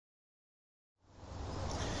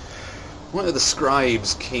One of the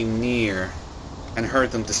scribes came near and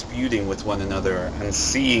heard them disputing with one another, and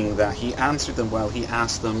seeing that he answered them well, he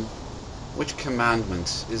asked them, "Which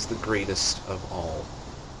commandment is the greatest of all?"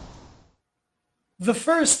 The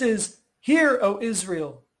first is, "Hear, O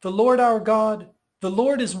Israel, the Lord our God, the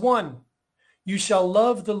Lord is one. You shall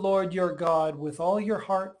love the Lord your God with all your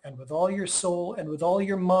heart and with all your soul and with all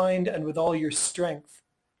your mind and with all your strength."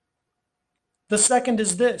 The second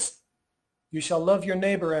is this, "You shall love your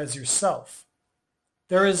neighbor as yourself.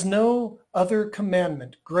 There is no other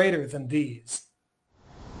commandment greater than these."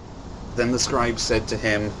 Then the scribe said to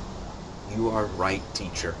him, "You are right,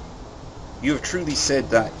 teacher. You have truly said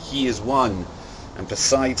that he is one, and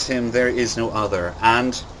besides him there is no other,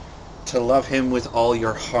 and to love him with all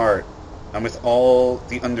your heart, and with all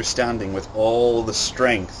the understanding, with all the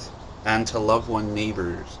strength, and to love one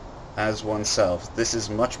neighbor as oneself. This is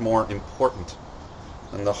much more important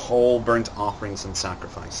than the whole burnt offerings and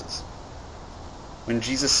sacrifices." When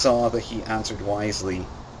Jesus saw that he answered wisely,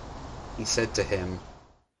 he said to him,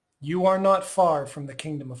 "You are not far from the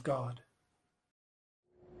kingdom of God."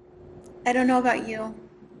 I don't know about you,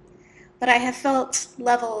 but I have felt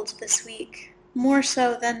leveled this week, more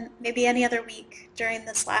so than maybe any other week during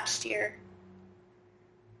this last year.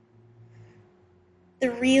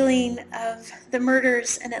 The reeling of the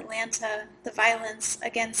murders in Atlanta, the violence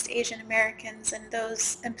against Asian Americans and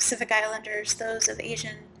Pacific Islanders, those of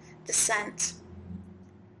Asian descent,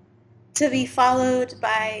 to be followed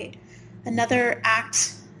by another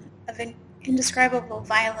act of indescribable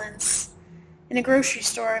violence in a grocery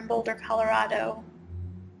store in Boulder, Colorado,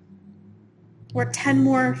 where 10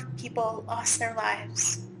 more people lost their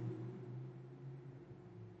lives.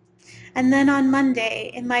 And then on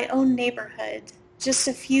Monday, in my own neighborhood, just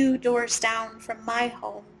a few doors down from my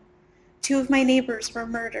home, 2 of my neighbors were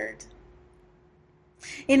murdered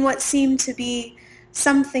in what seemed to be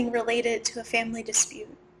something related to a family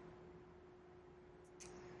dispute.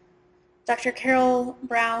 Dr. Carol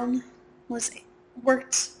Brown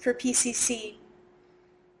worked for PCC.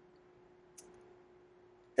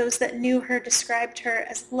 Those that knew her described her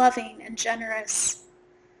as loving and generous,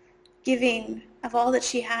 giving of all that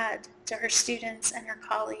she had to her students and her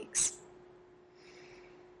colleagues.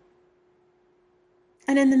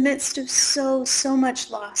 And in the midst of so much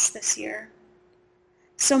loss this year,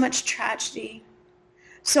 so much tragedy,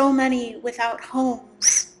 so many without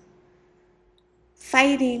homes,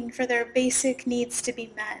 fighting for their basic needs to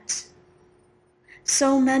be met,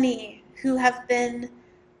 so many who have been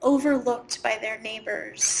overlooked by their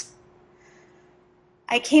neighbors,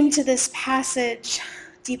 I came to this passage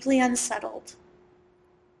deeply unsettled.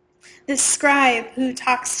 This scribe who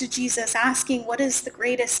talks to Jesus asking, what is the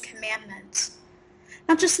greatest commandment?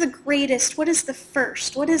 Not just the greatest, what is the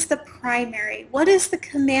first? What is the primary? What is the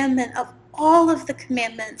commandment of all of the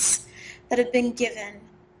commandments that have been given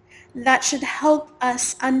that should help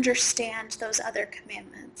us understand those other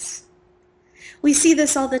commandments? We see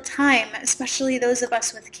this all the time, especially those of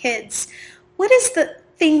us with kids. What is the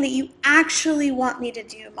thing that you actually want me to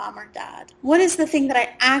do, Mom or Dad? What is the thing that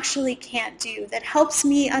I actually can't do that helps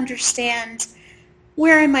me understand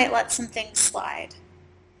where I might let some things slide?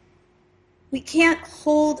 We can't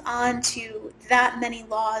hold on to that many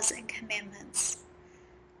laws and commandments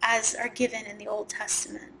as are given in the Old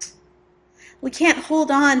Testament. We can't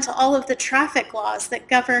hold on to all of the traffic laws that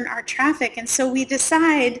govern our traffic, and so we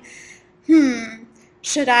decide,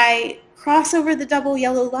 should I cross over the double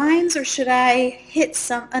yellow lines, or should I hit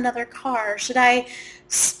another car? Should I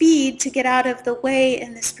speed to get out of the way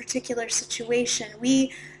in this particular situation?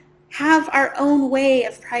 We have our own way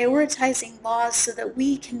of prioritizing laws so that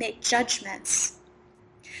we can make judgments.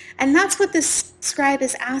 And that's what this scribe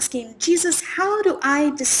is asking. Jesus, how do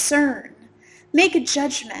I discern, make a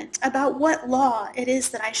judgment about what law it is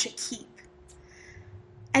that I should keep?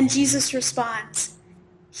 And Jesus responds,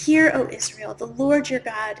 "Hear, O Israel, the Lord your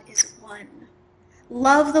God is one.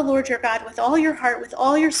 Love the Lord your God with all your heart, with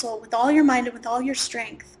all your soul, with all your mind, and with all your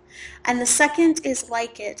strength. And the second is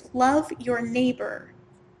like it, love your neighbor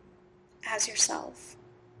as yourself."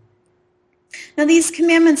 Now, these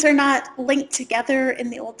commandments are not linked together in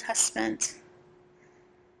the Old Testament.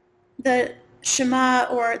 The Shema,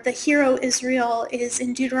 or the Hear, O Israel, is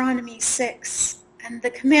in Deuteronomy 6. And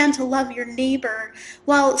the command to love your neighbor,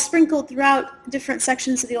 while sprinkled throughout different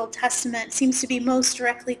sections of the Old Testament, seems to be most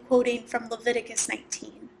directly quoting from Leviticus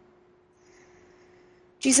 19.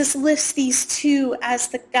 Jesus lists these two as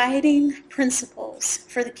the guiding principles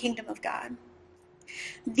for the kingdom of God.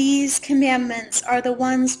 These commandments are the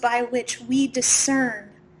ones by which we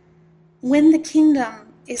discern when the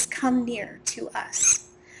kingdom is come near to us,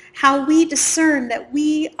 how we discern that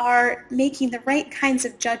we are making the right kinds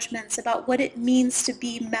of judgments about what it means to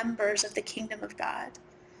be members of the kingdom of God,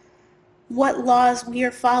 what laws we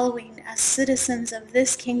are following as citizens of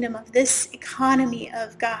this kingdom, of this economy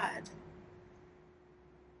of God.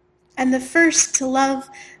 And the first to love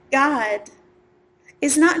God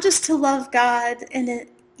is not just to love God in a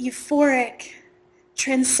euphoric,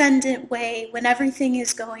 transcendent way when everything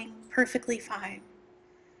is going perfectly fine,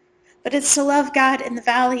 but it's to love God in the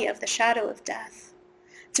valley of the shadow of death,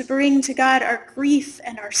 to bring to God our grief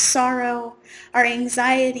and our sorrow, our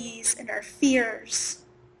anxieties and our fears,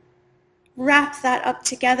 wrap that up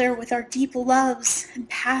together with our deep loves and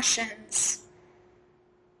passions,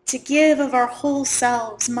 to give of our whole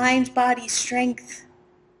selves, mind, body, strength,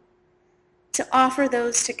 to offer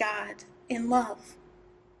those to God in love.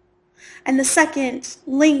 And the second,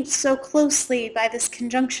 linked so closely by this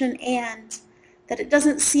conjunction and, that it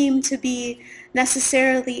doesn't seem to be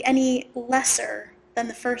necessarily any lesser than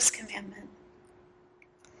the first commandment,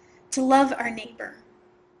 to love our neighbor.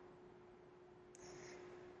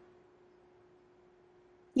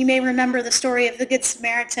 You may remember the story of the Good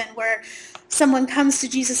Samaritan, where someone comes to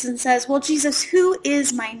Jesus and says, well, Jesus, who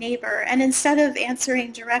is my neighbor? And instead of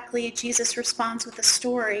answering directly, Jesus responds with a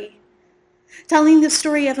story, telling the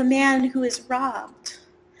story of a man who is robbed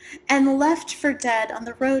and left for dead on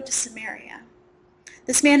the road to Samaria.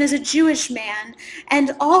 This man is a Jewish man,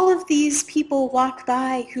 and all of these people walk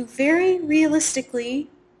by who very realistically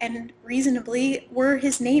and reasonably were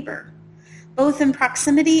his neighbor, both in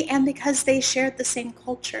proximity and because they shared the same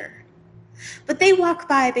culture. But they walk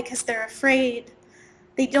by because they're afraid.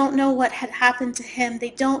 They don't know what had happened to him. They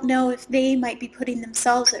don't know if they might be putting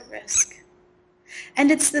themselves at risk.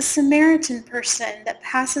 And it's the Samaritan person that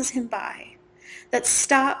passes him by, that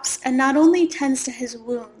stops and not only tends to his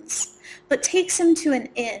wounds, but takes him to an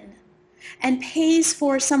inn and pays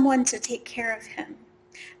for someone to take care of him,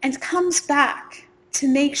 and comes back to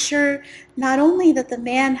make sure not only that the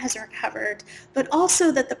man has recovered, but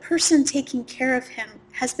also that the person taking care of him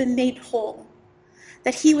has been made whole,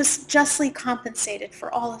 that he was justly compensated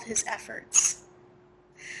for all of his efforts.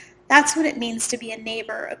 That's what it means to be a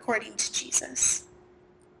neighbor according to Jesus.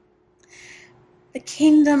 The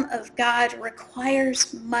kingdom of God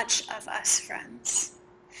requires much of us, friends.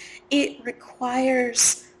 It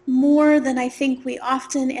requires more than I think we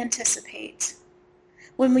often anticipate.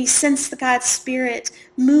 When we sense the God's Spirit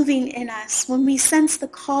moving in us, when we sense the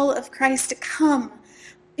call of Christ to come,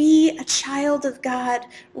 be a child of God,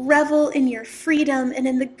 revel in your freedom and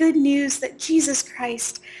in the good news that Jesus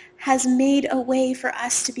Christ has made a way for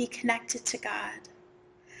us to be connected to God.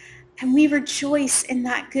 And we rejoice in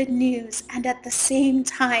that good news, and at the same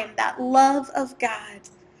time, that love of God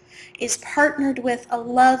is partnered with a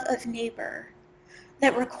love of neighbor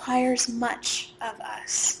that requires much of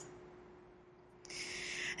us.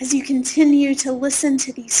 As you continue to listen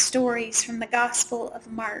to these stories from the Gospel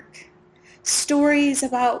of Mark, stories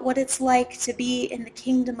about what it's like to be in the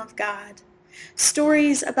kingdom of God,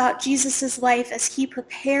 stories about Jesus' life as he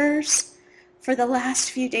prepares for the last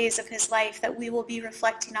few days of his life that we will be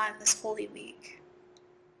reflecting on this Holy Week.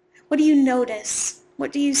 What do you notice?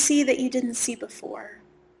 What do you see that you didn't see before?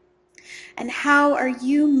 And how are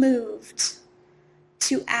you moved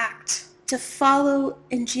to act, to follow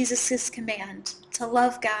in Jesus' command, to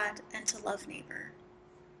love God and to love neighbor?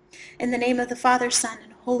 In the name of the Father, Son,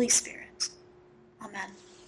 and Holy Spirit. Amen.